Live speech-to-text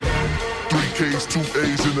K's, 2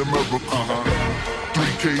 A's in America. 3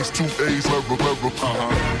 K's, 2 A's, America.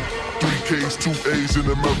 3 K's, 2 A's in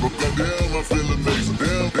America. Damn, I feel amazing.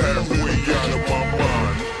 Damn, halfway out of my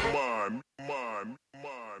mind.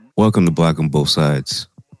 Welcome to Black on Both Sides.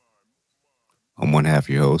 I'm one half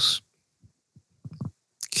your host,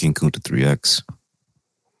 King Kunta 3X.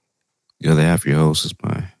 The other half of your host is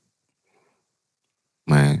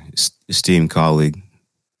my esteemed colleague,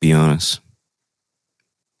 Be Honest.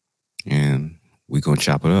 And we're going to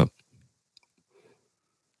chop it up.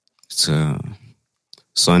 It's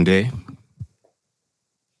Sunday,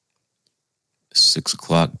 6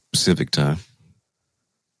 o'clock Pacific time,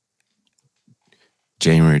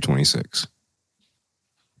 January 26th.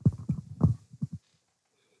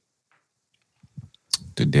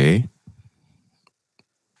 Today,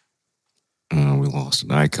 we lost an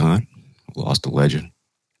icon, we lost a legend.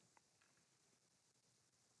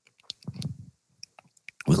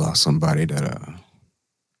 We lost somebody that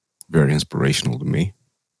very inspirational to me.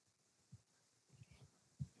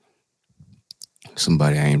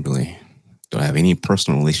 Somebody I don't have any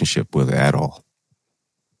personal relationship with at all.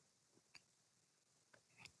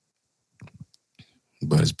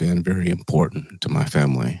 But it's been very important to my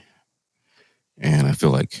family. And I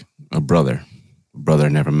feel like a brother I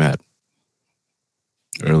never met.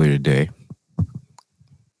 Earlier today,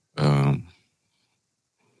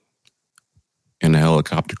 in a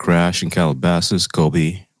helicopter crash in Calabasas,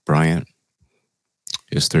 Kobe Bryant,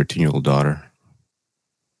 his 13-year-old daughter,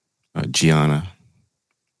 Gianna,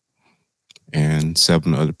 and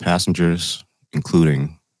 7 other passengers,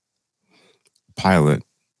 including pilot,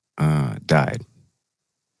 died.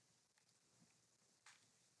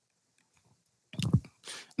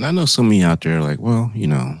 And I know some of you out there are like, well,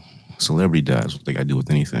 celebrity dies. What they got to do with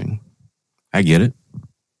anything? I get it.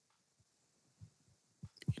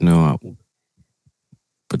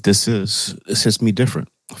 But this hits me different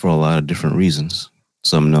for a lot of different reasons.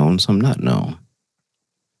 Some known, some not known.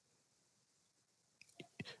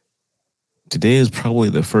 Today is probably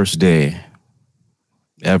the first day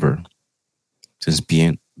ever since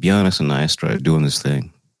Be Honest and I started doing this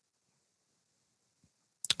thing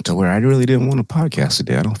to where I really didn't want to podcast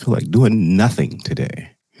today. I don't feel like doing nothing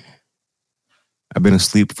today. I've been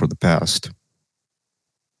asleep for the past,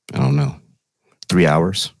 3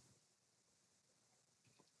 hours.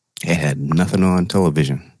 I had nothing on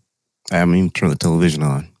television. I haven't even turned the television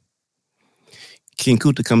on. King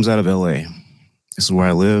Kunta comes out of LA. This is where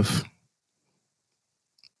I live.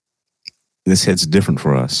 This hits different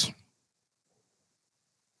for us.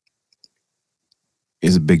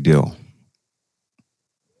 It's a big deal.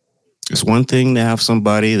 It's one thing to have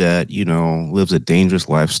somebody that, lives a dangerous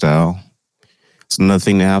lifestyle. It's another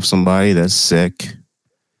thing to have somebody that's sick.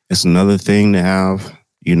 It's another thing to have,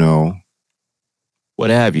 what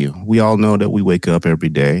have you. We all know that we wake up every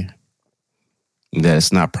day. That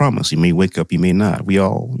it's not promised. You may wake up, you may not. We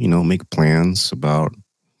all, make plans about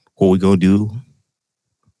what we're going to do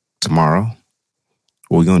tomorrow.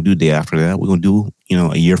 What we're going to do the day after that. We're going to do,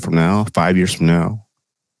 a year from now, 5 years from now.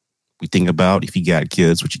 We think about if you got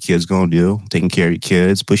kids, what your kids going to do, taking care of your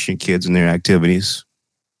kids, pushing your kids in their activities.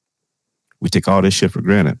 We take all this shit for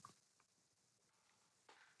granted.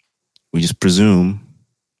 We just presume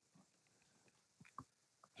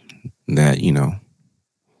that,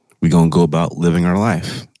 we're going to go about living our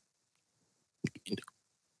life.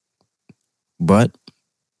 But,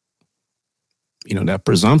 that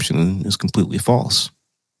presumption is completely false.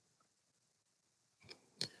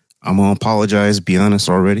 I'm going to apologize, Be Honest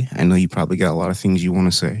already. I know you probably got a lot of things you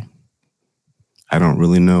want to say. I don't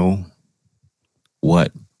really know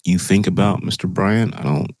what you think about Mr. Bryant. I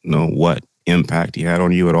don't know what impact he had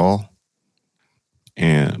on you at all.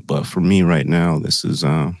 But for me right now, this is,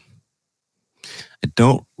 I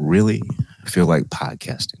don't really feel like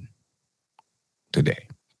podcasting today.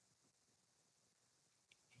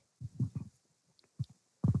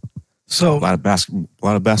 So a lot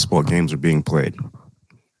of basketball games are being played.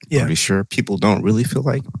 Yeah. Pretty sure people don't really feel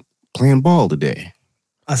like playing ball today.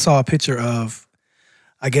 I saw a picture of,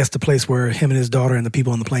 I guess, the place where him and his daughter and the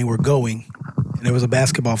people on the plane were going. And there was a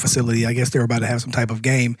basketball facility. I guess they were about to have some type of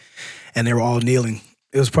game, and they were all kneeling.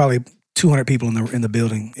 It was probably 200 people in the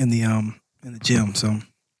building, in the gym. So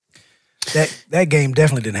that game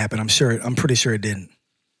definitely didn't happen. I'm pretty sure it didn't.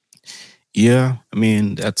 Yeah, I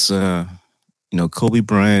mean, that's Kobe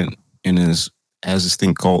Bryant had this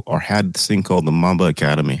thing called the Mamba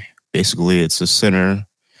Academy. Basically, it's a center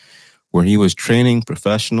where he was training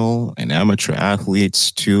professional and amateur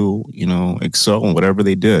athletes to, excel in whatever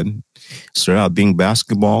they did. Started out being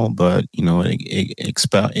basketball, but,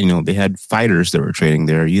 they had fighters that were training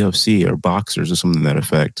there, UFC or boxers or something to that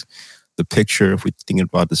effect. the picture, if we're thinking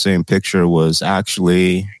about the same picture, was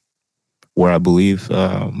actually where I believe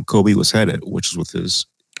Kobe was headed, which is with his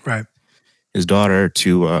daughter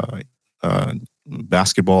to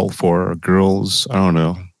basketball for girls. I don't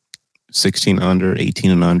know, 16 under,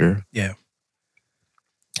 18 and under. Yeah.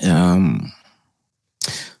 The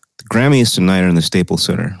Grammys tonight are in the Staples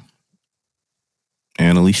Center,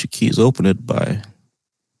 and Alicia Keys opened it by,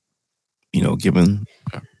 giving,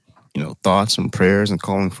 thoughts and prayers and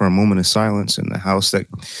calling for a moment of silence in the house that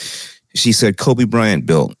she said Kobe Bryant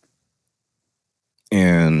built.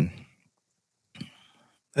 And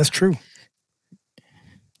that's true.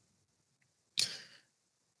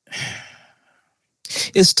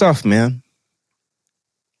 It's tough, man.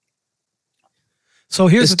 So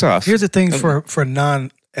here's tough. Here's the thing for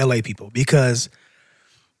non-LA people, because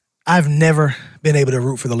I've never been able to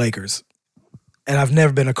root for the Lakers, and I've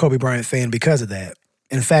never been a Kobe Bryant fan because of that.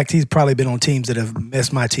 In fact, he's probably been on teams that have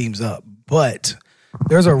messed my teams up. But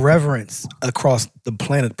there's a reverence across the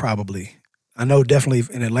planet, probably. I know definitely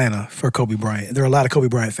in Atlanta for Kobe Bryant. There are a lot of Kobe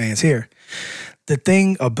Bryant fans here. The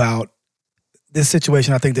thing about this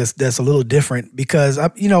situation, I think that's a little different, because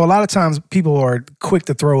a lot of times people are quick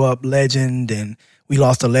to throw up legend, and we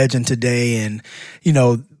lost a legend today, and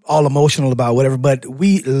all emotional about whatever. But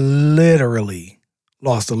we literally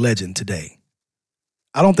lost a legend today.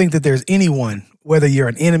 I don't think that there's anyone, whether you're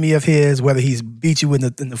an enemy of his, whether he's beat you in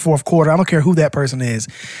the fourth quarter, I don't care who that person is,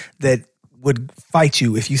 that would fight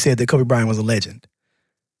you if you said that Kobe Bryant was a legend.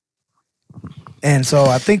 And so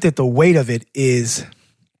I think that the weight of it is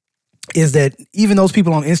that even those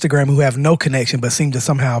people on Instagram who have no connection but seem to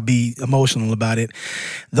somehow be emotional about it,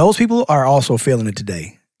 those people are also feeling it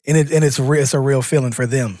today. And it's a real feeling for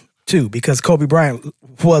them too, because Kobe Bryant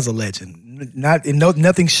was a legend,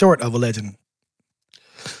 nothing short of a legend.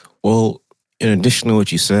 Well, in addition to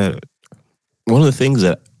what you said, one of the things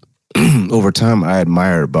that over time I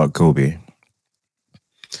admire about Kobe,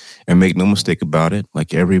 and make no mistake about it,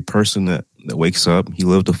 like every person that wakes up, he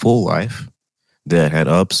lived a full life that had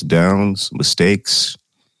ups, downs, mistakes,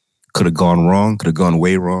 could have gone wrong, could have gone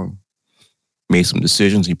way wrong, made some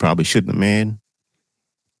decisions he probably shouldn't have made.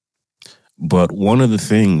 But one of the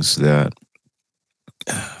things that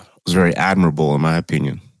was very admirable, in my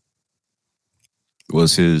opinion,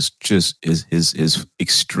 was his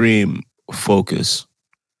extreme focus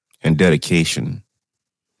and dedication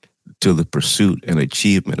to the pursuit and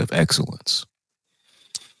achievement of excellence.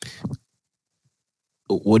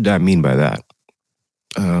 What do I mean by that?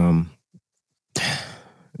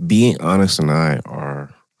 Being honest and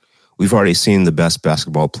we've already seen the best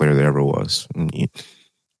basketball player there ever was. We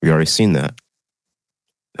already seen that.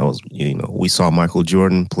 That was, we saw Michael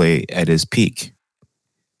Jordan play at his peak.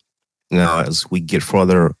 Now, as we get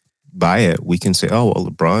further by it, we can say, oh, well,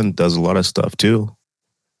 LeBron does a lot of stuff too.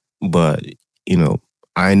 But,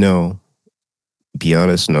 I know,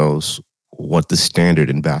 Giannis knows what the standard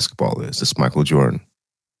in basketball is. It's Michael Jordan.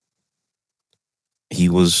 He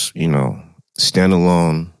was,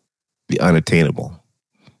 standalone, the unattainable.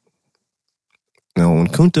 Now, when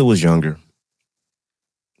Kunta was younger,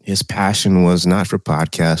 his passion was not for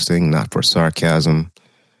podcasting, not for sarcasm,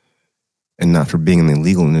 and not for being in the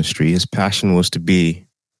legal industry. His passion was to be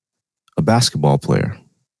a basketball player.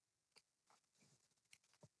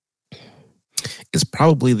 It's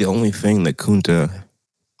probably the only thing that Kunta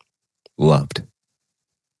loved.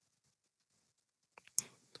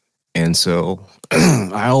 And so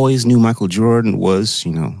I always knew Michael Jordan was,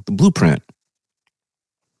 the blueprint,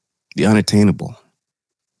 the unattainable.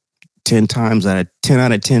 10 out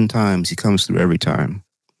of 10 times he comes through every time.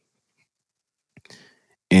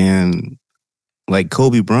 And like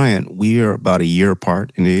Kobe Bryant, we are about a year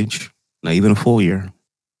apart in age, not even a full year.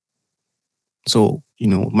 So,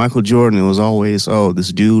 Michael Jordan, it was always,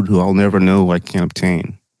 this dude who I'll never know, I can't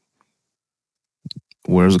obtain.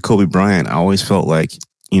 Whereas with Kobe Bryant, I always felt like,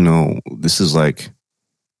 this is like,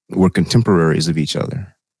 we're contemporaries of each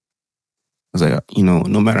other. I was like, no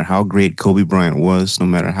matter how great Kobe Bryant was, no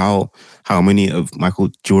matter how many of Michael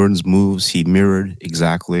Jordan's moves he mirrored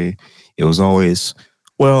exactly, it was always,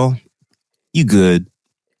 well, you good,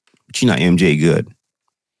 but you're not MJ good.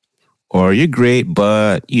 Or you're great,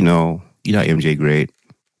 but, you're not MJ great.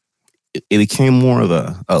 It became more of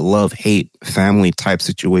a love-hate family type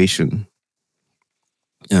situation.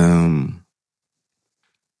 And,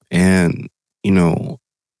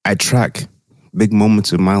 I track big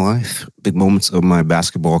moments of my life, big moments of my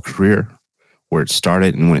basketball career, where it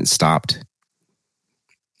started and when it stopped,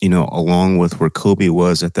 along with where Kobe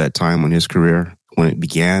was at that time in his career, when it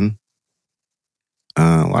began.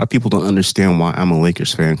 A lot of people don't understand why I'm a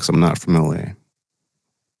Lakers fan, because I'm not from LA.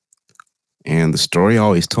 And the story I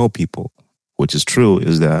always tell people, which is true,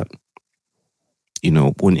 is that,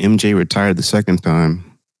 when MJ retired the second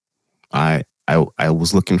time, I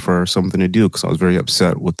was looking for something to do because I was very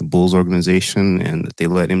upset with the Bulls organization and that they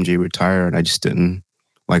let MJ retire, and I just didn't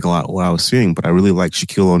like a lot what I was seeing. But I really like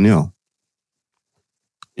Shaquille O'Neal.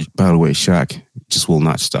 By the way, Shaq just will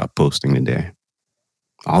not stop posting today.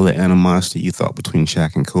 All the animosity you thought between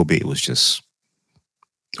Shaq and Kobe was just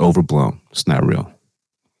overblown. It's not real.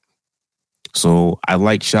 So I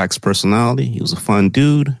like Shaq's personality. He was a fun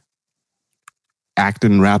dude.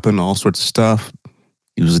 Acting, rapping, all sorts of stuff.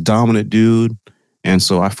 He was a dominant dude. And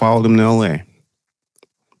so I followed him to LA.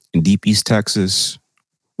 In deep East Texas.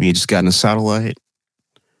 We had just gotten a satellite.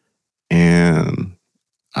 And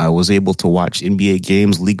I was able to watch NBA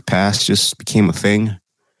games. League Pass just became a thing.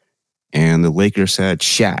 And the Lakers had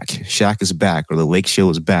Shaq. Shaq is back, or the Lake Show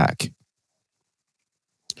is back.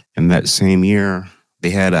 And that same year, they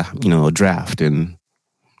had a draft, and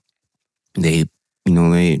they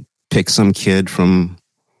picked some kid from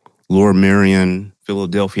Lower Merion,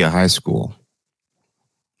 Philadelphia High School.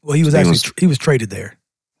 Well, he was traded there.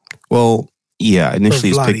 Well, yeah, initially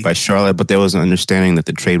he was picked by Charlotte, but there was an understanding that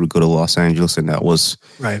the trade would go to Los Angeles, and that was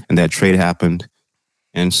right. And that trade happened.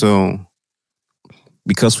 And so,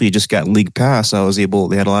 because we had just got League Pass, they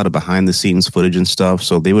had a lot of behind the scenes footage and stuff.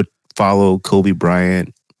 So they would follow Kobe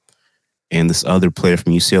Bryant and this other player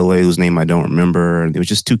from UCLA whose name I don't remember. And it was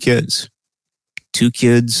just two kids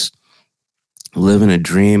living a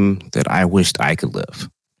dream that I wished I could live.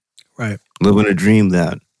 Right. Living a dream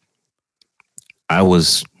that I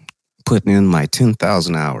was putting in my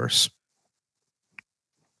 10,000 hours.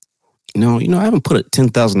 I haven't put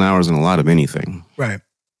 10,000 hours in a lot of anything. Right.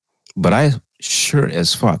 But I sure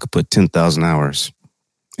as fuck put 10,000 hours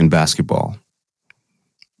in basketball.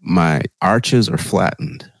 My arches are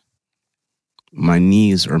flattened. My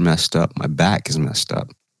knees are messed up. My back is messed up.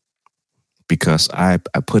 Because I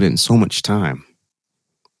put in so much time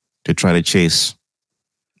to try to chase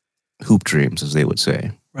hoop dreams, as they would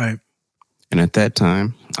say. Right. And at that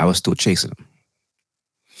time, I was still chasing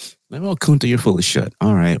them. Well, Kunta, you're full of shit.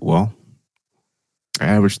 All right, well, I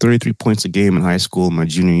averaged 33 points a game in high school in my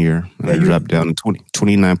junior year. And I dropped down to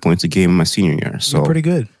 29 points a game in my senior year. So you're pretty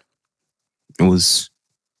good. It was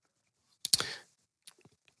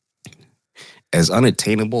as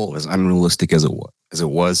unattainable, as unrealistic as it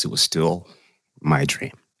was still my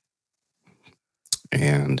dream.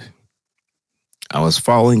 And I was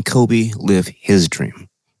following Kobe live his dream.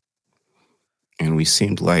 And we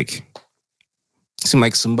seemed like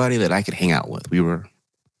somebody that I could hang out with. We were,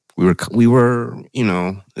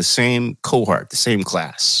 the same cohort, the same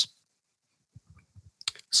class.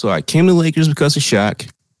 So I came to Lakers because of Shaq,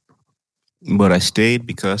 but I stayed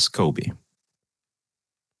because Kobe.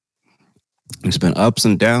 There's been ups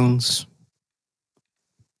and downs.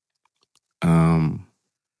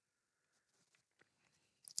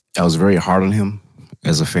 I was very hard on him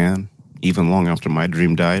as a fan, even long after my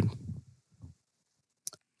dream died.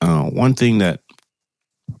 One thing that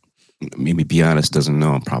maybe Be Honest doesn't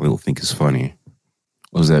know and probably will think is funny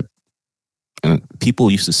was that people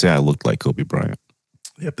used to say I looked like Kobe Bryant.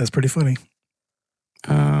 Yep, that's pretty funny.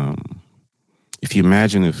 If you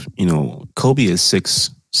imagine Kobe is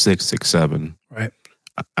 6'7", right?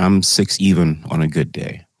 I'm 6 even on a good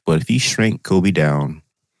day. But if you shrink Kobe down,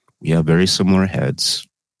 we have very similar heads,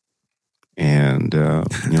 and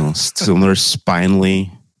similar spinally,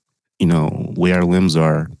 way our limbs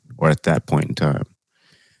are, or at that point in time.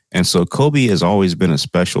 And so Kobe has always been a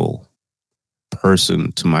special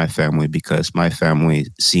person to my family because my family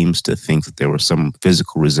seems to think that there was some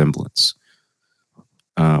physical resemblance.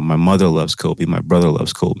 My mother loves Kobe. My brother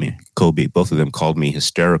loves Kobe. Both of them called me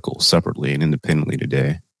hysterical separately and independently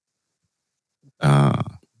today.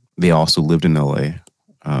 They also lived in LA.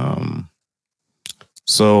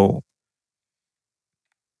 So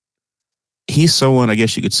he's someone, I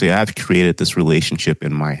guess you could say, I've created this relationship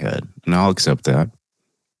in my head, and I'll accept that.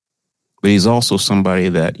 But he's also somebody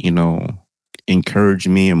that, encouraged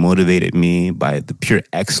me and motivated me by the pure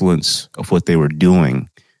excellence of what they were doing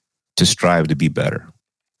to strive to be better.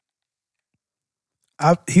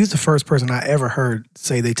 He was the first person I ever heard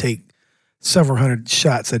say they take several hundred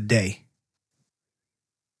shots a day.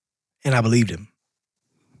 And I believed him.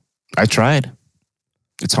 I tried.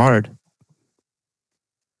 It's hard.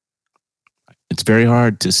 It's very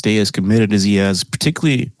hard to stay as committed as he has,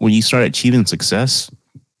 particularly when you start achieving success.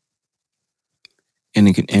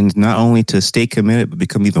 And not only to stay committed, but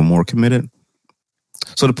become even more committed.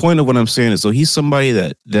 So the point of what I'm saying is, so he's somebody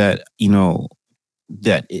that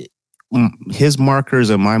his markers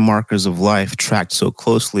and my markers of life tracked so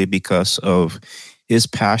closely because of his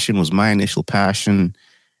passion was my initial passion.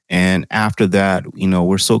 And after that,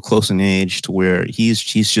 we're so close in age to where he's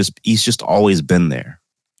just always been there.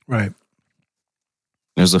 Right.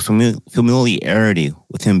 There's a familiarity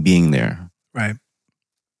with him being there. Right.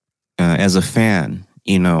 As a fan,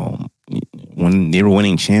 when they were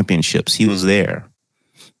winning championships, he was there.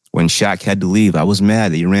 When Shaq had to leave, I was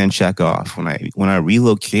mad that he ran Shaq off. When I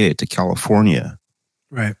relocated to California,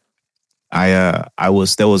 right,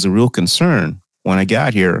 there was a real concern when I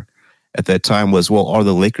got here. At that time, was, well, are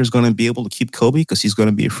the Lakers going to be able to keep Kobe because he's going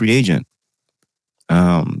to be a free agent?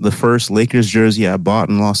 The first Lakers jersey I bought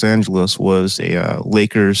in Los Angeles was a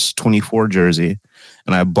Lakers 24 jersey,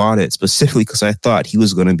 and I bought it specifically because I thought he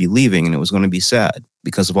was going to be leaving, and it was going to be sad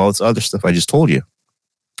because of all this other stuff I just told you.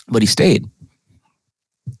 But he stayed.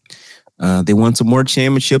 They won some more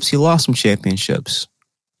championships. He lost some championships.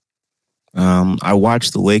 I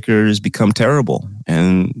watched the Lakers become terrible,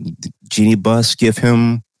 and Jeannie Buss give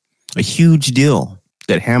him a huge deal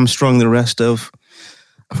that hamstrung the rest of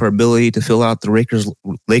her ability to fill out the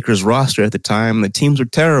Lakers roster at the time. The teams were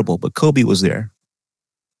terrible, but Kobe was there.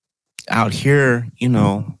 Out here,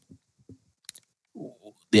 the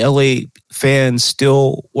LA fans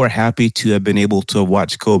still were happy to have been able to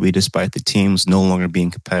watch Kobe despite the teams no longer being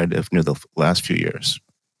competitive near the last few years.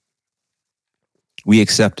 We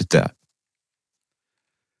accepted that.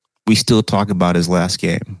 We still talk about his last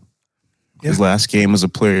game. His last game as a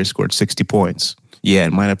player, he scored 60 points. Yeah,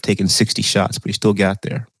 it might have taken 60 shots, but he still got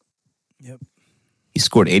there. Yep. He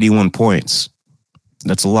scored 81 points.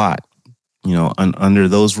 That's a lot. Under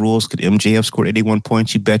those rules, could MJ have scored 81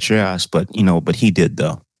 points? You bet your ass. But he did,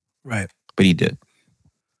 though. Right. But he did.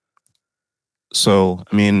 So,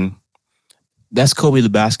 that's Kobe the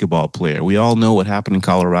basketball player. We all know what happened in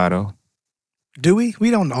Colorado. Do we?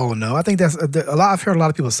 We don't all know. I think that's a lot. I've heard a lot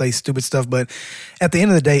of people say stupid stuff, but at the end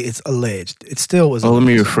of the day, it's alleged. It still was. Let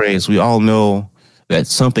me rephrase. We all know that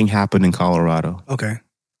something happened in Colorado. Okay.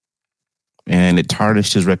 And it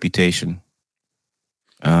tarnished his reputation.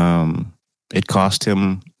 It cost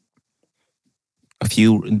him a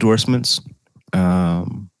few endorsements.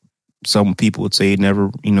 Some people would say never,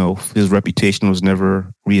 his reputation was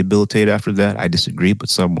never rehabilitated after that. I disagree, but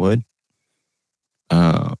some would.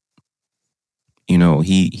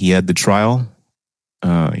 He had the trial.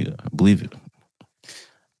 I believe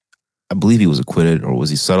he was acquitted, or was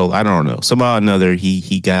he settled? I don't know. Somehow or another,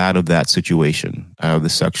 he got out of that situation, out of the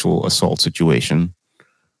sexual assault situation.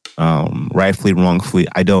 Rightfully, wrongfully,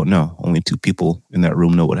 I don't know. Only two people in that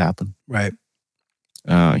room know what happened. Right.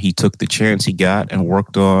 He took the chance he got and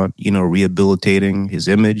worked on, rehabilitating his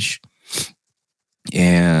image.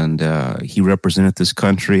 And he represented this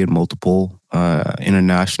country in multiple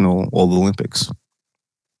international Olympics.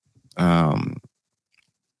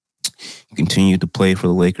 He continued to play for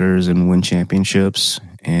the Lakers and win championships.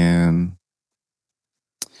 And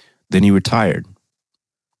then he retired.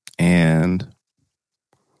 And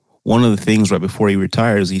one of the things right before he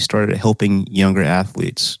retired is he started helping younger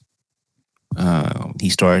athletes. He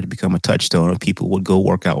started to become a touchstone, and people would go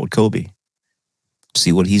work out with Kobe,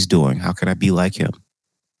 see what he's doing. How can I be like him?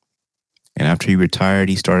 And after he retired,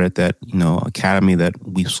 he started that, academy that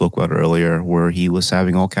we spoke about earlier, where he was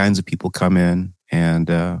having all kinds of people come in and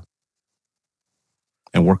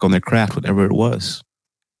work on their craft, whatever it was.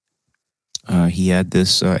 He had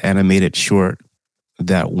this animated short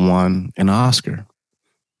that won an Oscar.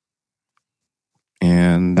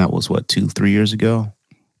 And that was 2-3 years ago?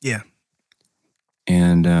 Yeah.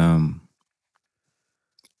 And,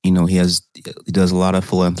 he does a lot of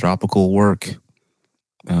philanthropical work.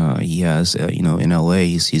 He has, in LA,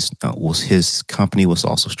 his company was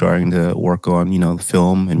also starting to work on, the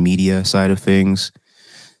film and media side of things.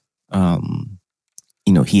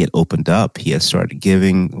 He had opened up. He had started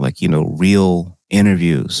giving real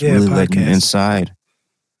interviews, really letting him inside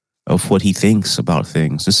of what he thinks about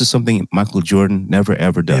things. This is something Michael Jordan never,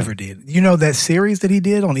 ever done. Never did. That series that he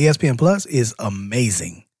did on ESPN Plus is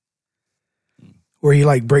amazing. Where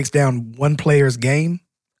he breaks down one player's game.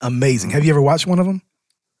 Amazing. Have you ever watched one of them?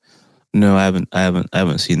 No, I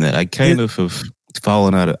haven't seen that. I kind of have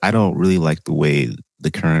fallen out of. I don't really like the way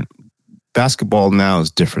the current basketball now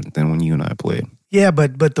is different than when you and I played. Yeah,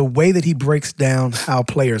 but the way that he breaks down how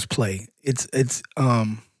players play, it's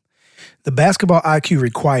the basketball IQ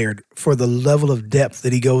required for the level of depth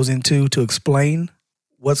that he goes into to explain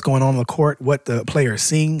what's going on the court, what the player is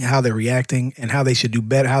seeing, how they're reacting, and how they should do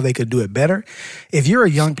better, how they could do it better. If you're a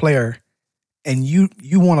young player and you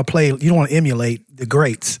want to play, you don't want to emulate the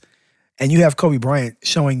greats, and you have Kobe Bryant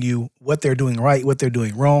showing you what they're doing right, what they're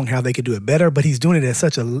doing wrong, how they could do it better, but he's doing it at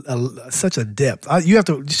such a depth. You have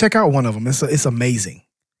to check out one of them. It's amazing.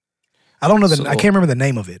 I don't know I can't remember the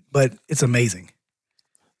name of it, but it's amazing.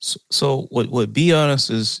 So what Be Honest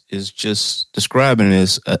is just describing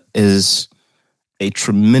is a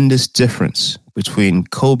tremendous difference between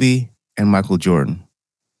Kobe and Michael Jordan.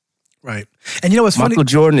 Right. And you know what's funny? Michael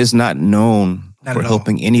Jordan is not known for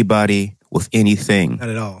helping anybody with anything. Not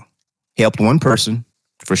at all. He helped one person,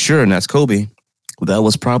 for sure, and that's Kobe. That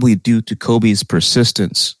was probably due to Kobe's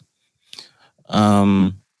persistence.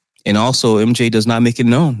 And also, MJ does not make it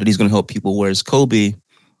known that he's going to help people, whereas Kobe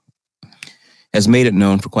has made it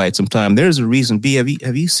known for quite some time. There's a reason. B, have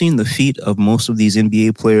you seen the feet of most of these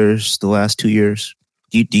NBA players the last 2 years?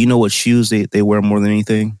 Do you know what shoes they wear more than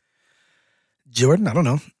anything? Jordan? I don't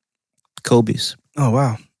know. Kobe's. Oh,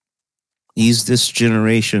 wow. He's this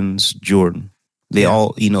generation's Jordan. They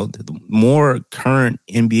all, the more current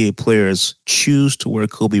NBA players choose to wear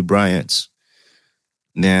Kobe Bryant's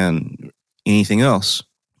than anything else.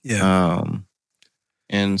 Yeah.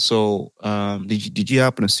 And so, did you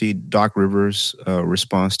happen to see Doc Rivers'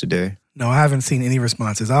 response today? No, I haven't seen any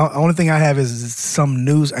responses. The only thing I have is some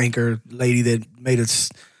news anchor lady that made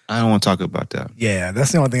us. I don't want to talk about that. Yeah,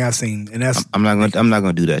 that's the only thing I've seen, and that's. I'm not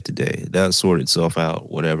going to do that today. That'll sort itself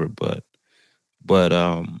out, whatever. But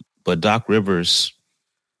Doc Rivers,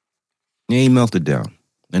 he melted down.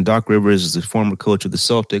 And Doc Rivers is the former coach of the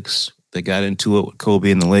Celtics. They got into it with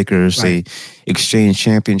Kobe and the Lakers. Right. They exchanged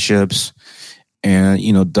championships. And,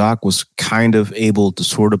 Doc was kind of able to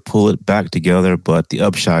sort of pull it back together. But the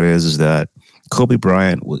upshot is that Kobe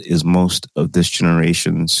Bryant is most of this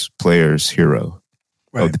generation's players' hero.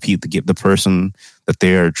 Right. Of the person that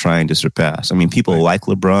they are trying to surpass. I mean, people like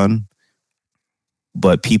LeBron,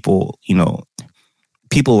 but people don't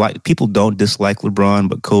dislike LeBron,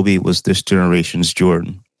 but Kobe was this generation's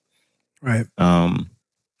Jordan. Right.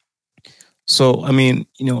 So, I mean,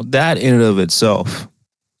 that in and of itself,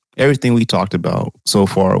 everything we talked about so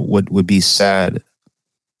far would be sad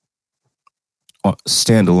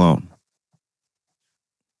standalone.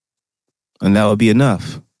 And that would be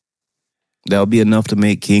enough. That would be enough to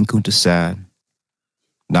make King Kunta sad.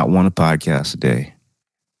 Not want a podcast a day.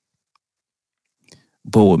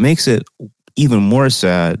 But what makes it even more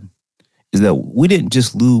sad is that we didn't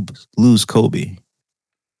just lose Kobe.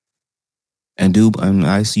 And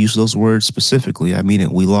I use those words specifically. I mean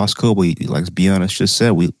it. We lost Kobe. Like Be Honest just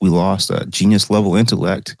said, we lost a genius level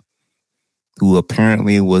intellect who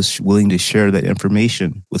apparently was willing to share that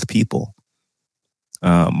information with people.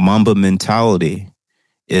 Mamba mentality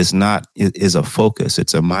is a focus.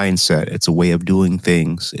 It's a mindset. It's a way of doing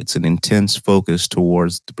things. It's an intense focus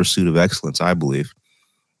towards the pursuit of excellence, I believe.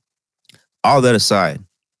 All that aside,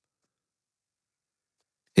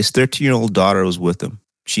 his 13-year-old daughter was with him.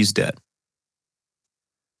 She's dead.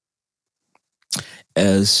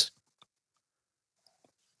 As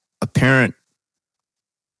a parent,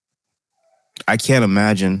 I can't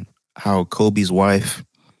imagine how Kobe's wife,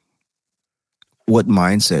 what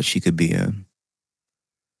mindset she could be in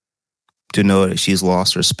to know that she's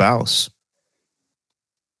lost her spouse.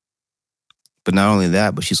 But not only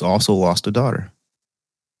that, but she's also lost a daughter.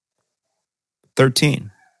 13.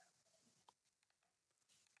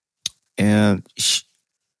 And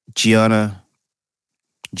Gianna,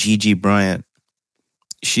 Gigi Bryant,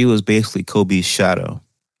 she was basically Kobe's shadow.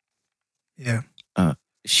 Yeah.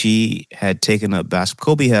 She had taken up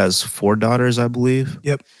basketball. Kobe has 4 daughters, I believe.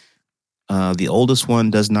 Yep. The oldest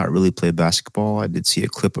one does not really play basketball. I did see a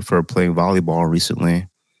clip of her playing volleyball recently.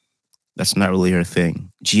 That's not really her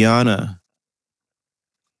thing. Gianna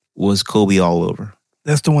was Kobe all over.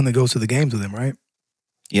 That's the one that goes to the games with him, right?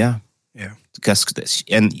 Yeah. Yeah. Because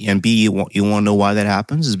and B, you want to know why that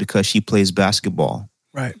happens is because she plays basketball.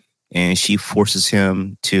 Right. And she forces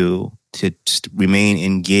him to remain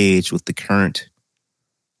engaged with the current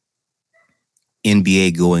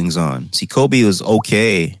NBA goings on. See, Kobe was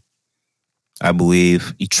okay, I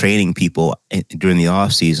believe, training people during the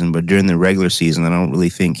off season, but during the regular season, I don't really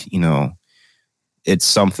think, it's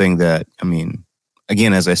something that, I mean,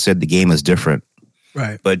 again, as I said, the game is different.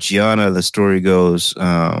 Right. But Gianna, the story goes,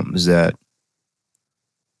 is that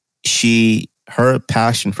her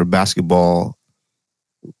passion for basketball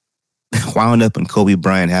wound up in Kobe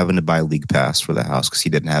Bryant having to buy a league pass for the house because he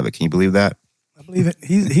didn't have it. Can you believe that? I believe it.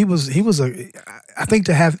 I think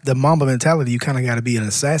to have the Mamba mentality, you kind of got to be an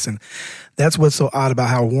assassin. That's what's so odd about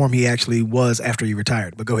how warm he actually was after he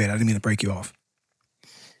retired. But go ahead. I didn't mean to break you off.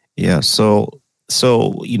 Yeah. So,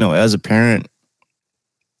 as a parent,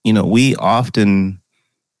 we often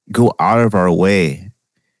go out of our way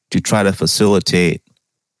to try to facilitate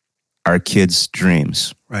our kids'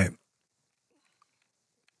 dreams. Right.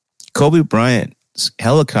 Kobe Bryant's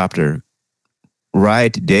helicopter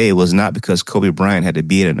riot today was not because Kobe Bryant had to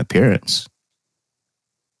be at an appearance.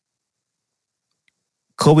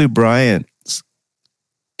 Kobe Bryant's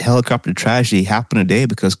helicopter tragedy happened today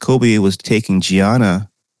because Kobe was taking Gianna,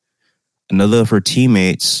 another of her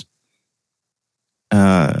teammates,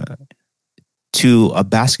 to a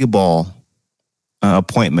basketball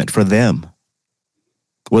appointment for them.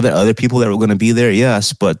 Were there other people that were going to be there?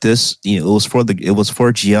 Yes, but this, it was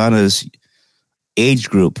for Gianna's age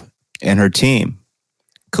group and her team.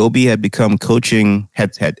 Kobe had become coaching,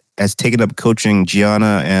 has taken up coaching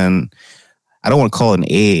Gianna, and I don't want to call it an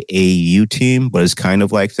AAU team, but it's kind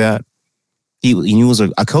of like that. He was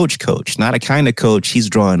a coach, not a kind of coach. He's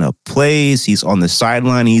drawing up plays. He's on the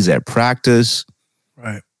sideline. He's at practice.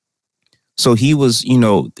 Right. So he was, he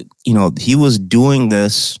was doing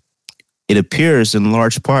this, it appears, in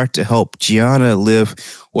large part to help Gianna live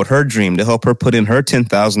what her dream, to help her put in her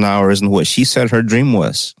 10,000 hours in what she said her dream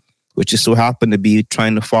was, which just so happened to be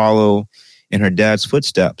trying to follow in her dad's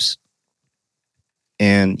footsteps.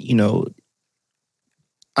 And,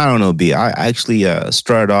 I don't know, B. I actually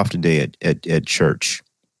started off today at church.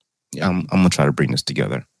 I'm going to try to bring this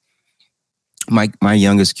together. My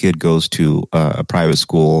youngest kid goes to a private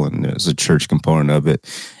school, and there's a church component of it.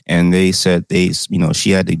 And they said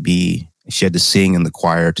she had to sing in the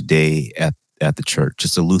choir today at the church.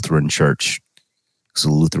 It's a Lutheran church. It's a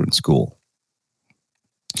Lutheran school.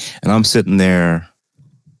 And I'm sitting there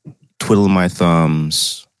twiddling my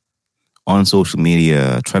thumbs on social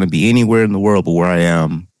media, trying to be anywhere in the world but where I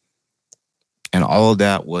am. And all of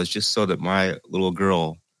that was just so that my little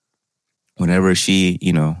girl, whenever she,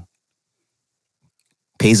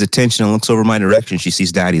 pays attention and looks over my direction, she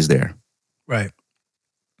sees daddy's there. Right.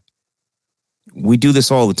 We do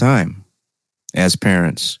this all the time as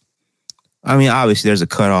parents. I mean, obviously there's a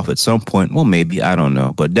cutoff at some point. Well, maybe, I don't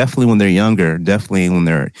know. But definitely when they're younger, definitely when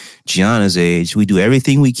they're Gianna's age, we do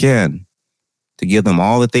everything we can to give them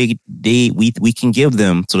all that we can give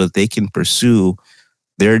them so that they can pursue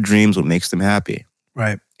their dreams, what makes them happy.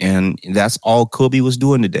 Right. And that's all Kobe was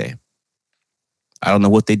doing today. I don't know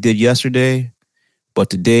what they did yesterday, but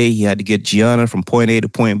today he had to get Gianna from point A to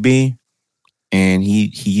point B, and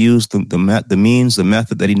he used the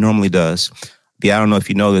method that he normally does. I don't know if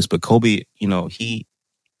you know this, but Kobe, he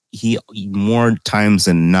more times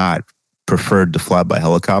than not preferred to fly by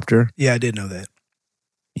helicopter. Yeah, I did know that.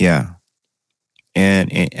 Yeah.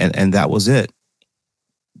 And that was it.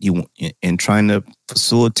 In trying to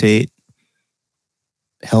facilitate,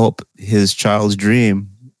 help his child's dream,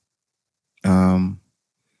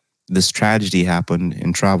 this tragedy happened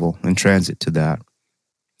in transit to that.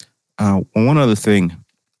 One other thing.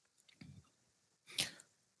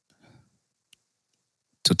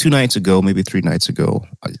 So 2 nights ago, maybe 3 nights ago,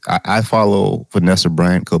 I follow Vanessa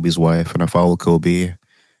Bryant, Kobe's wife, and I follow Kobe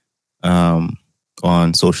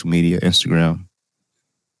on social media, Instagram.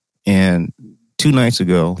 And 2 nights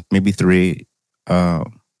ago, maybe 3,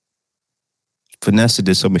 Vanessa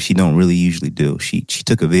did something she don't really usually do. She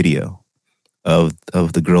took a video of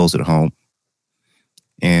the girls at home,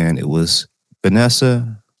 and it was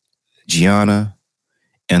Vanessa, Gianna,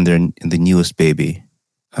 and the newest baby.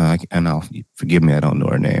 And forgive me, I don't know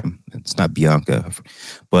her name. It's not Bianca,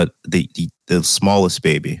 but the smallest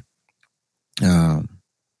baby. And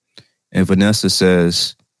Vanessa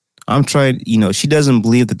says, I'm trying, she doesn't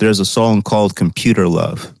believe that there's a song called Computer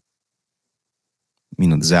Love.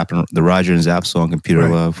 The Roger and Zapp song Computer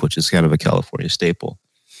Right. Love, which is kind of a California staple.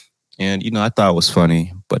 And, I thought it was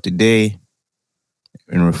funny. But today,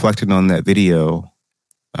 in reflecting on that video,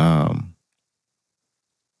 I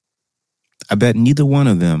bet neither one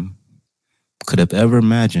of them could have ever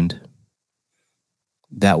imagined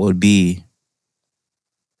that would be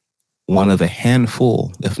one of a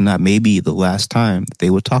handful, if not maybe the last time they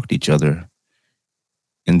would talk to each other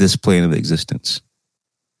in this plane of existence.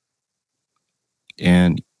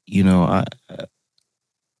 And,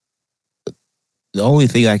 the only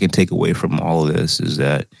thing I can take away from all of this is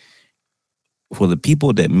that for the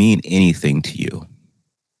people that mean anything to you,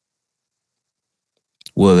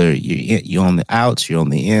 whether you're on the outs, you're on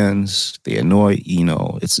the ends, they annoy,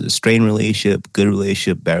 it's a strained relationship, good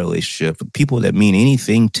relationship, bad relationship, for people that mean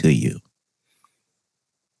anything to you,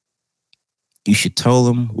 you should tell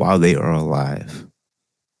them while they are alive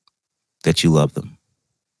that you love them.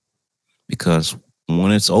 Because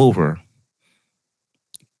when it's over,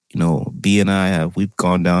 B and we've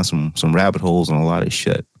gone down some rabbit holes on a lot of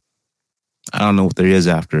shit. I don't know what there is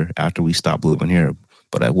after we stop living here.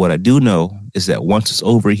 But what I do know is that once it's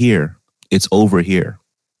over here, it's over here.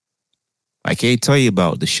 I can't tell you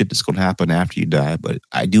about the shit that's going to happen after you die, but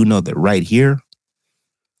I do know that right here,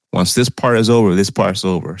 Once this part is over, this part's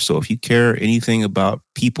over. So if you care anything about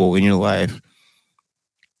people in your life,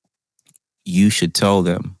 you should tell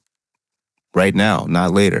them right now,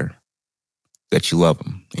 not later, that you love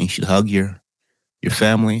them. And you should hug your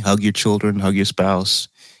family, hug your children, hug your spouse,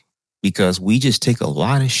 because we just take a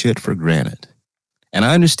lot of shit for granted. And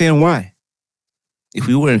I understand why. If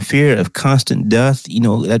we were in fear of constant death,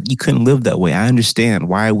 that you couldn't live that way. I understand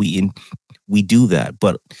why we do that.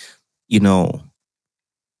 But,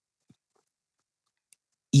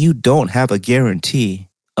 you don't have a guarantee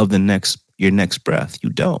of your next breath. You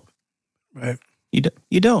don't. Right. You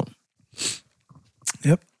don't.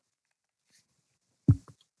 Yep.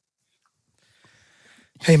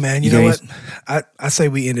 Hey man, you know what? I say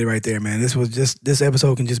we end it right there, man. This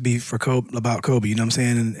episode can just be for Kobe, about Kobe. You know what I'm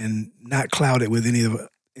saying, and not cloud it with any of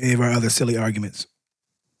our other silly arguments.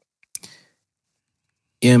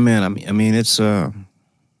 Yeah, man. I mean, it's this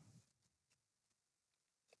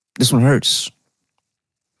one hurts.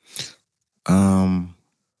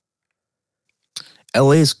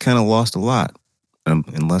 LA's kind of lost a lot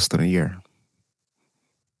in less than a year.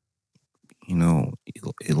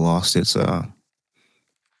 It lost its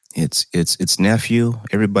nephew,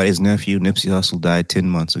 everybody's nephew. Nipsey Hussle died 10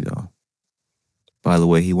 months ago. By the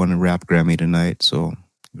way, he won a rap Grammy tonight, so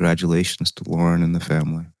congratulations to Lauren and the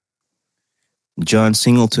family. John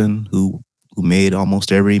Singleton, who made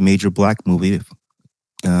almost every major black movie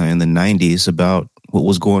in the 90s about what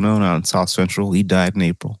was going on out in South Central, he died in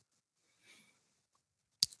April.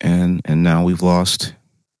 And now we've lost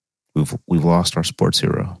our sports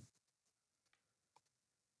hero.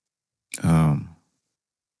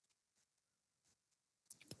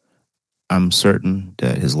 I'm certain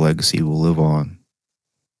that his legacy will live on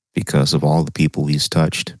because of all the people he's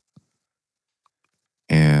touched.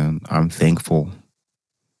 And I'm thankful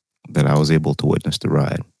that I was able to witness the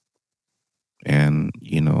ride. And,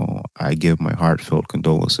 I give my heartfelt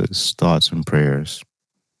condolences, thoughts, and prayers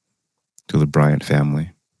to the Bryant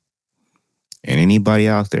family. And anybody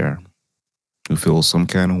out there who feels some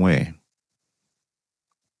kind of way,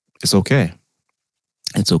 it's okay.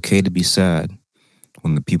 It's okay to be sad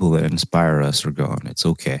when the people that inspire us are gone. It's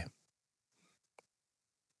okay.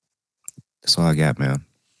 That's all I got, man.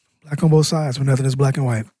 Black on both sides when nothing is black and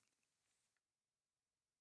white.